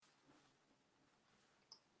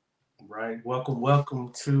right.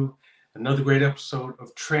 Welcome to another great episode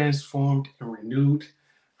of Transformed and Renewed.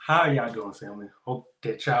 How y'all doing, family? Hope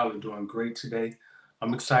that y'all are doing great today.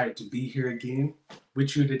 I'm excited to be here again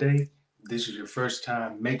with you today. If this is your first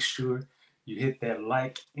time, make sure you hit that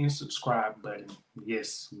like and subscribe button.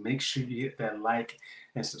 Yes, make sure you hit that like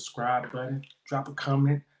and subscribe button. Drop a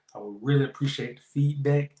comment. I would really appreciate the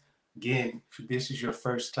feedback. Again, if this is your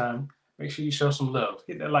first time, make sure you show some love.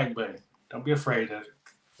 Hit that like button. Don't be afraid of it.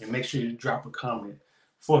 And make sure you drop a comment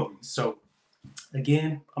for me. So,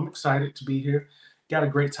 again, I'm excited to be here. Got a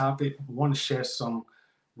great topic. I want to share some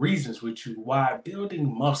reasons with you why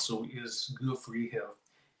building muscle is good for your health.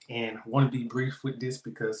 And I want to be brief with this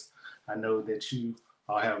because I know that you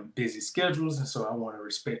all have busy schedules, and so I want to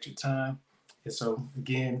respect your time. And so,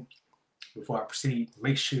 again, before I proceed,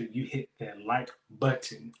 make sure you hit that like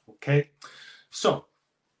button, okay? So,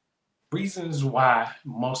 reasons why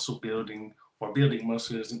muscle building or building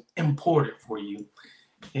muscle is important for you.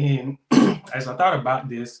 And as I thought about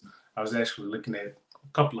this, I was actually looking at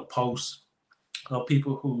a couple of posts of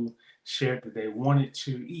people who shared that they wanted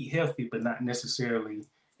to eat healthy, but not necessarily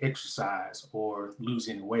exercise or lose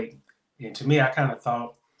any weight. And to me, I kind of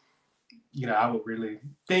thought, I would really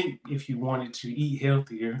think if you wanted to eat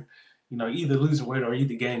healthier, either losing weight or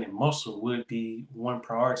either gaining muscle would be one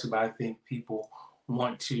priority. But I think people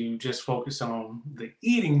want to just focus on the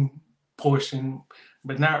eating portion,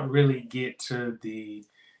 but not really get to the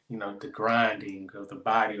grinding of the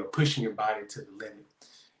body or pushing your body to the limit.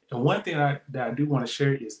 And one thing that I do want to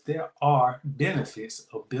share is there are benefits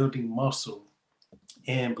of building muscle,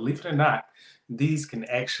 and believe it or not, these can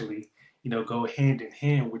actually, go hand in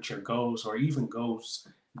hand with your goals or even goals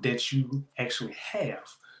that you actually have.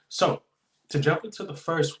 So, to jump into the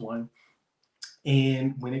first one,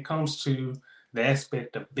 and when it comes to the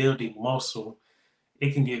aspect of building muscle,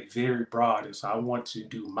 it can get very broad. And so, I want to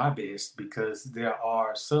do my best because there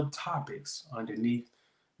are subtopics underneath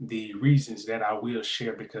the reasons that I will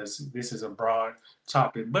share because this is a broad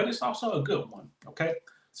topic, but it's also a good one. Okay.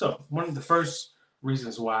 So, one of the first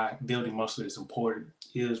reasons why building muscle is important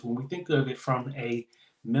is when we think of it from a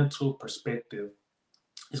mental perspective,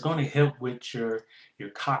 it's going to help with your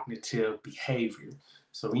cognitive behavior.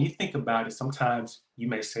 So, when you think about it, sometimes you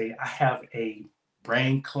may say, I have a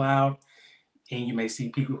brain cloud, and you may see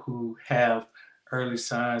people who have early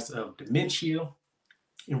signs of dementia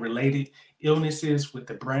and related illnesses with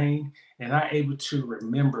the brain and are able to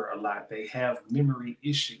remember a lot. They have memory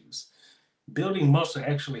issues. Building muscle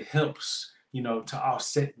actually helps, to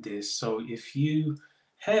offset this. So if you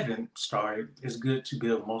haven't started, it's good to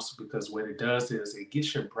build muscle because what it does is it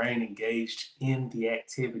gets your brain engaged in the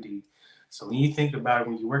activity. So when you think about it,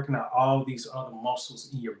 when you're working out all these other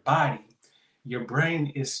muscles in your body, your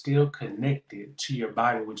brain is still connected to your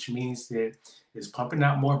body, which means that it's pumping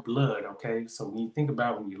out more blood. Okay, so when you think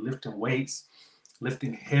about when you're lifting weights,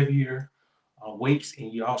 lifting heavier weights,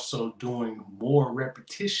 and you're also doing more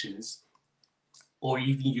repetitions, or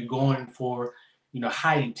even you're going for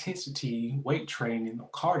high intensity weight training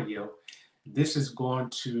or cardio, this is going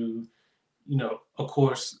to of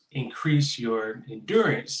course increase your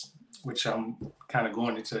endurance, which I'm kind of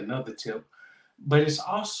going into another tip, but it's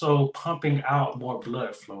also pumping out more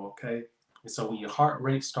blood flow, okay? And so when your heart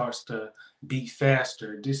rate starts to beat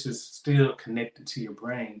faster, this is still connected to your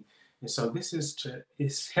brain. And so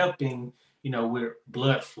it's helping, with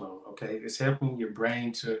blood flow, okay? It's helping your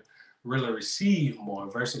brain to really receive more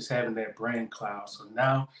versus having that brain cloud. So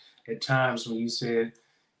now at times when you said,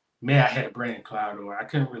 man, I had a brain cloud or I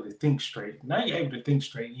couldn't really think straight, now you're able to think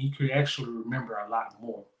straight. You could actually remember a lot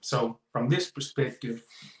more. So from this perspective,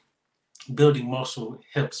 building muscle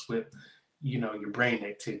helps with your brain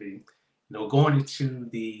activity. Going into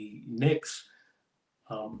the next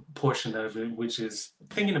portion of it, which is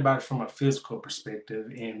thinking about it from a physical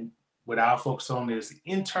perspective, and what I'll focus on is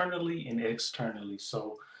internally and externally.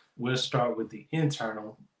 So we'll start with the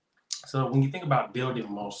internal. So when you think about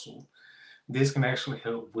building muscle, this can actually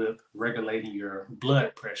help with regulating your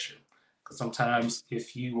blood pressure, because sometimes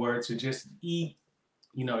if you were to just eat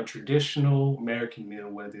a traditional American meal,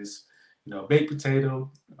 whether it's, baked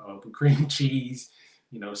potato, with cream cheese,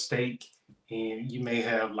 steak, and you may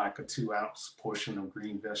have like a 2 ounce portion of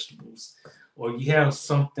green vegetables, or you have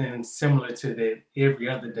something similar to that every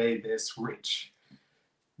other day that's rich.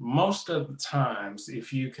 Most of the times,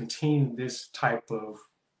 if you continue this type of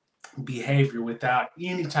behavior without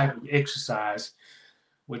any type of exercise,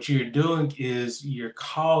 what you're doing is you're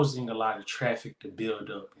causing a lot of traffic to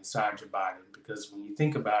build up inside your body because when you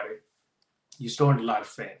think about it, you're storing a lot of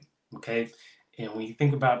fat, okay? And when you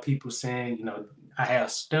think about people saying, I have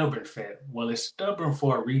stubborn fat, well, it's stubborn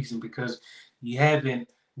for a reason because you haven't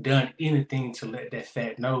done anything to let that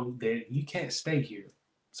fat know that you can't stay here.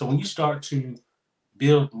 So when you start to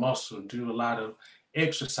build muscle, do a lot of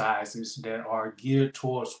exercises that are geared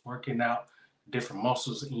towards working out different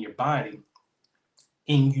muscles in your body,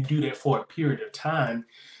 and you do that for a period of time,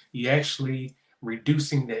 you actually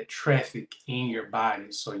reducing that traffic in your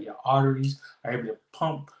body. So your arteries are able to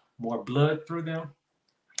pump more blood through them,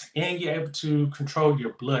 and you're able to control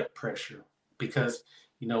your blood pressure. Because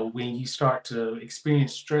when you start to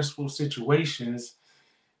experience stressful situations,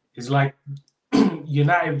 it's like you're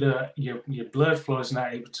not able to your blood flow is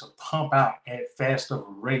not able to pump out at fast of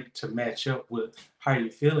a rate to match up with how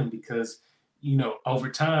you're feeling, because over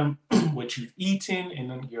time what you've eaten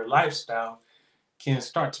and then your lifestyle can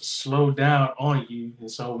start to slow down on you.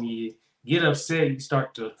 And so when you get upset, you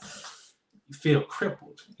start to feel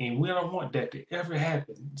crippled, and we don't want that to ever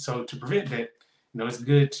happen. So to prevent that, it's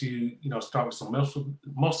good to start with some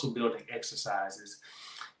muscle building exercises.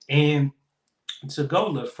 And to go a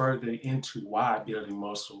little further into why building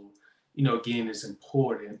muscle, again, is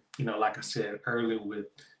important, like I said earlier, with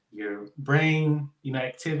your brain,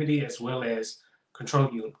 activity, as well as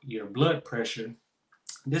controlling your blood pressure.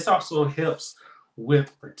 This also helps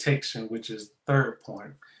with protection, which is the third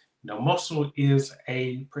point. Muscle is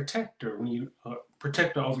a protector when you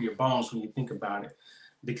protector over your bones when you think about it,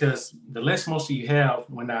 because the less muscle you have,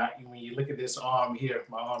 when you look at this arm here,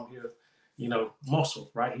 my arm here,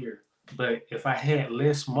 muscle right here. But if I had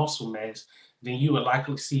less muscle mass, then you would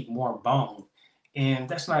likely see more bone, and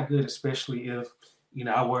that's not good, especially if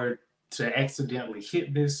I were to accidentally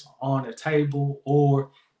hit this on a table,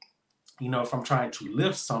 or if I'm trying to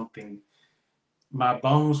lift something, my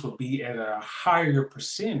bones will be at a higher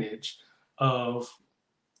percentage of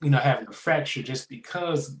having a fracture, just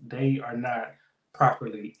because they are not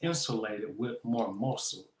properly insulated with more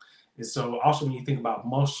muscle. And so also when you think about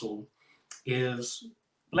muscle, is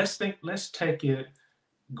let's take it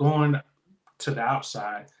going to the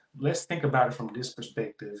outside. Let's think about it from this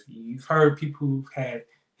perspective. You've heard people who've had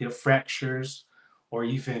hip fractures, or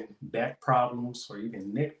even back problems, or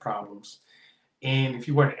even neck problems. And if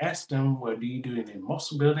you were to ask them, well, do you do any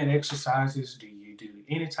muscle building exercises? Do you do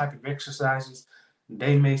any type of exercises?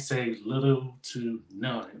 They may say little to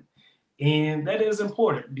none. And that is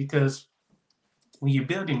important, because when you're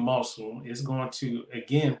building muscle, it's going to,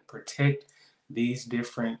 again, protect these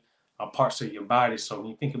different parts of your body. So when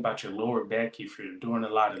you think about your lower back, if you're doing a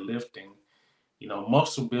lot of lifting,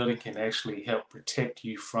 muscle building can actually help protect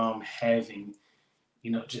you from having,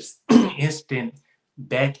 just instant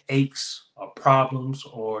back aches or problems,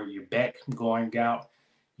 or your back going out.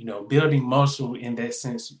 Building muscle in that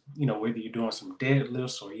sense, whether you're doing some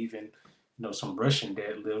deadlifts, or even, some Russian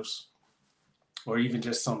deadlifts, or even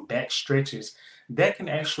just some back stretches, that can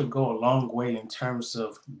actually go a long way in terms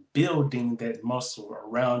of building that muscle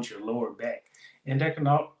around your lower back. And that can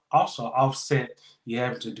also offset you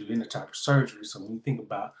having to do any type of surgery. So when you think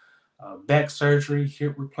about back surgery,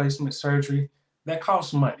 hip replacement surgery, that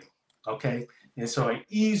costs money, okay? And so an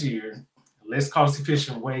easier, less cost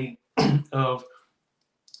efficient way of,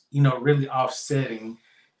 really offsetting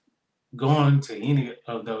going to any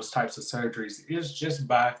of those types of surgeries is just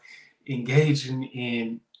by engaging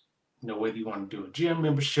in, whether you want to do a gym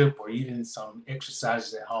membership or even some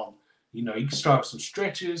exercises at home. You can start with some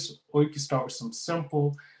stretches, or you can start with some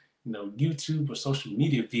simple, YouTube or social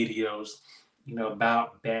media videos,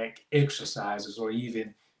 about back exercises, or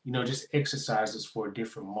even, just exercises for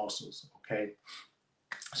different muscles. Okay.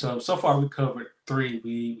 So far we covered three.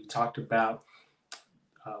 We talked about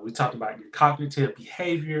your cognitive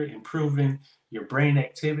behavior, improving your brain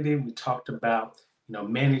activity. We talked about,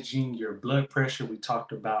 managing your blood pressure. We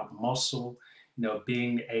talked about muscle,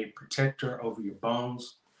 being a protector over your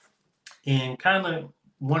bones. And kind of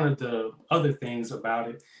one of the other things about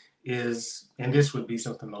it is, and this would be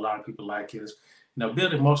something a lot of people like, is,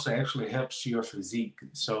 building muscle actually helps your physique.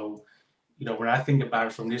 So, when I think about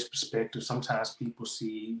it from this perspective, sometimes people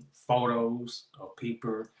see photos of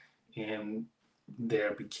people in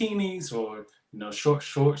their bikinis, or short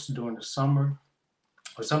shorts during the summer,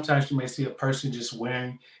 or sometimes you may see a person just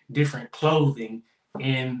wearing different clothing,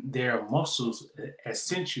 and their muscles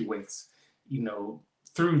accentuates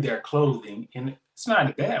through their clothing. And it's not in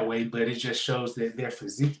a bad way, but it just shows that their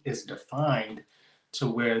physique is defined to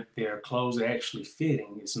where their clothes are actually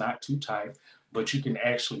fitting. It's not too tight, but you can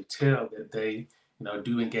actually tell that they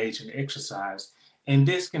do engage in exercise. And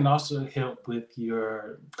this can also help with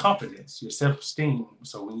your confidence, your self-esteem.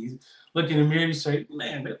 So when you look in the mirror, you say,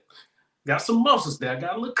 man, that got some muscles there,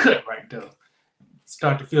 got a little cut right there.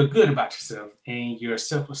 Start to feel good about yourself, and your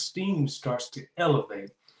self-esteem starts to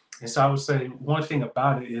elevate. And so I would say one thing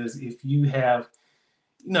about it is, if you have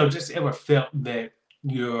just ever felt that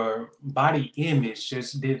your body image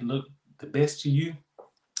just didn't look the best to you,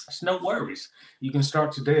 it's no worries. You can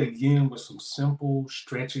start today again with some simple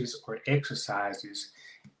stretches or exercises.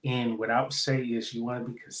 And what I would say is you want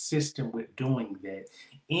to be consistent with doing that.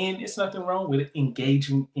 And it's nothing wrong with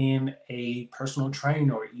engaging in a personal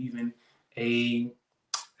trainer or even a,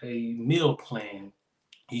 a meal plan.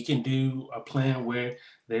 You can do a plan where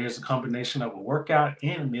there's a combination of a workout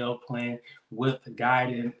and a meal plan with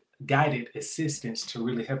guided assistance to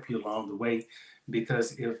really help you along the way.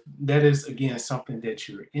 Because if that is again something that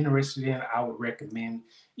you're interested in, I would recommend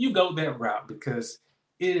you go that route because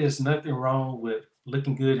it is nothing wrong with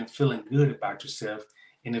looking good and feeling good about yourself.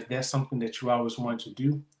 And if that's something that you always want to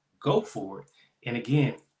do, go for it. And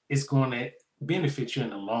again, it's going to benefit you in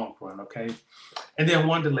the long run, okay? And then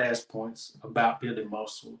one of the last points about building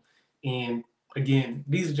muscle. And again,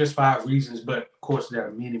 these are just 5 reasons, but of course there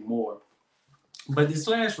are many more. But this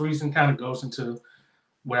last reason kind of goes into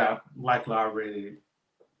what I likely already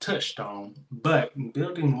touched on. But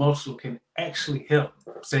building muscle can actually help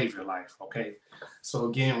save your life. Okay. So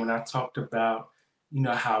again, when I talked about,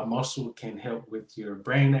 how muscle can help with your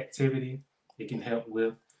brain activity, it can help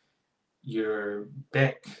with your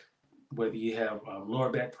back, whether you have lower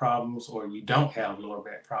back problems or you don't have lower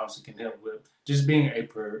back problems, it can help with just being a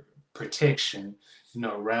protection,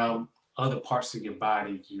 around other parts of your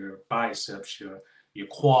body, your biceps, your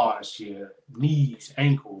quads, your knees,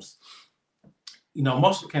 ankles.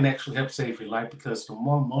 Muscle can actually help save your life because the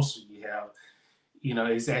more muscle you have,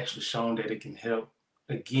 it's actually shown that it can help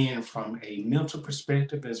again from a mental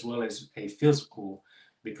perspective as well as a physical.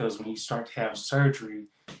 Because when you start to have surgery,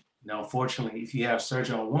 unfortunately, if you have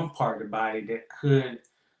surgery on one part of the body, that could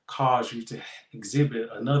cause you to exhibit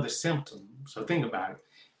another symptom. So think about it.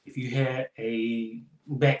 If you had a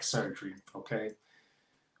back surgery, okay,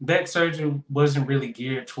 back surgery wasn't really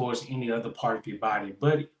geared towards any other part of your body.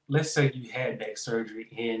 But let's say you had back surgery,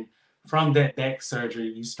 and from that back surgery,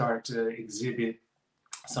 you start to exhibit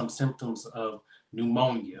some symptoms of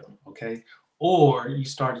pneumonia, okay? Or you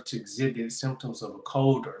started to exhibit symptoms of a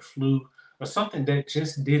cold or a flu or something that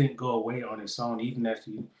just didn't go away on its own, even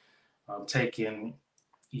after you taken,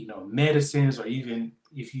 medicines, or even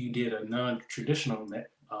if you did a non-traditional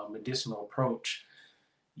medicinal approach,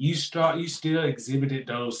 you still exhibited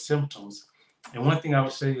those symptoms. And one thing I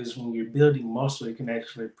would say is when you're building muscle, it can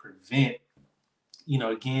actually prevent,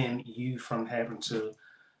 again, you from having to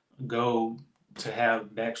go to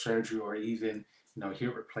have back surgery or even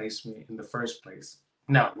hip replacement in the first place.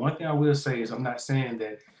 Now, one thing I will say is I'm not saying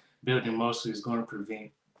that building muscle is going to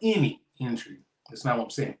prevent any injury. That's not what I'm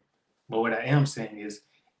saying. But what I am saying is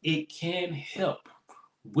it can help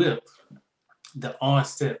with the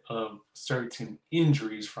onset of certain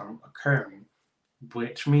injuries from occurring,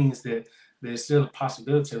 which means that there's still a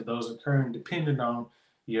possibility of those occurring depending on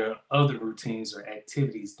your other routines or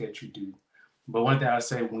activities that you do. But one thing I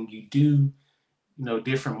say, when you do,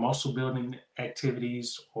 different muscle building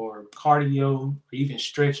activities or cardio or even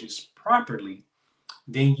stretches properly,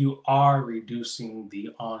 then you are reducing the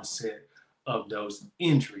onset of those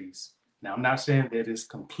injuries. Now, I'm not saying that it's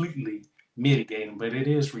completely mitigating, but it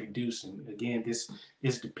is reducing. Again, this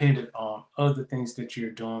is dependent on other things that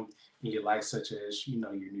you're doing in your life, such as,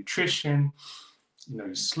 your nutrition,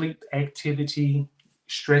 your sleep activity,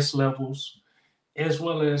 stress levels, as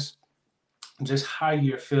well as just how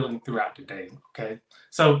you're feeling throughout the day. Okay.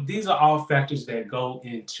 So these are all factors that go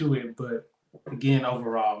into it. But again,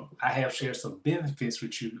 overall, I have shared some benefits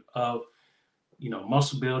with you of,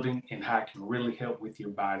 muscle building and how it can really help with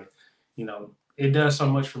your body. It does so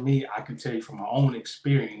much for me. I can tell you from my own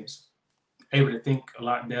experience, able to think a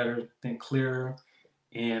lot better, think clearer,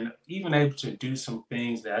 and even able to do some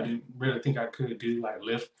things that I didn't really think I could do, like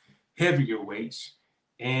lift heavier weights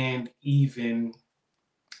and even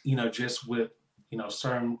just with,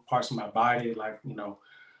 certain parts of my body, like,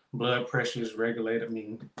 blood pressure is regulated. I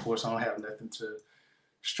mean, of course, I don't have nothing to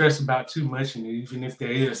stress about too much. And even if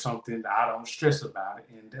there is something, I don't stress about it.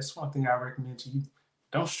 And that's one thing I recommend to you.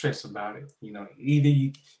 Don't stress about it. Either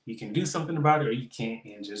you can do something about it or you can't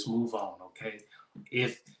and just move on. Okay.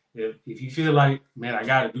 If if you feel like, man, I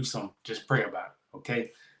gotta do something, just pray about it.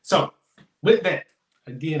 Okay. So with that,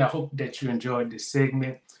 again, I hope that you enjoyed this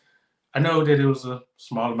segment. I know that it was a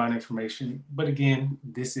small amount of information, but again,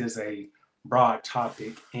 this is a broad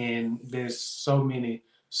topic and there's so many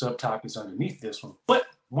subtopics underneath this one. But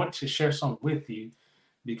I want to share some with you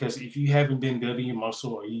because if you haven't been building your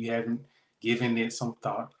muscle or you haven't given it some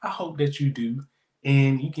thought, I hope that you do.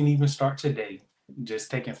 And you can even start today,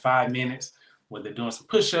 just taking 5 minutes, whether doing some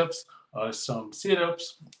push ups or some sit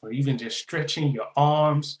ups, or even just stretching your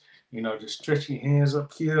arms, Just stretching your hands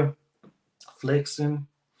up here, flexing.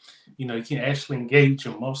 You can actually engage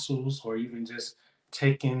your muscles, or even just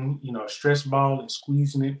taking, a stress ball and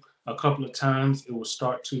squeezing it a couple of times. It will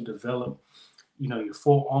start to develop, your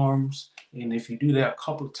forearms. And if you do that a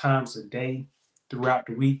couple of times a day throughout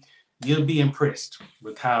the week, you'll be impressed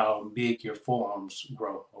with how big your forearms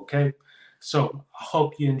grow. Okay. So I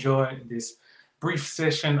hope you enjoyed this brief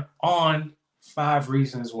session on 5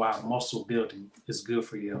 reasons why muscle building is good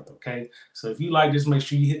for you. Okay. So if you like this, make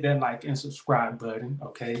sure you hit that like and subscribe button.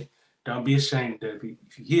 Okay. Don't be ashamed of it.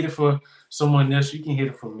 If you hit it for someone else, you can hit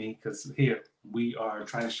it for me, because here we are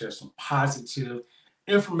trying to share some positive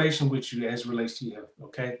information with you as it relates to your health.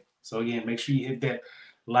 Okay. So again, make sure you hit that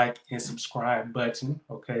like and subscribe button.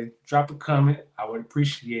 Okay. Drop a comment. I would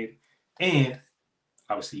appreciate it. And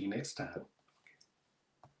I will see you next time.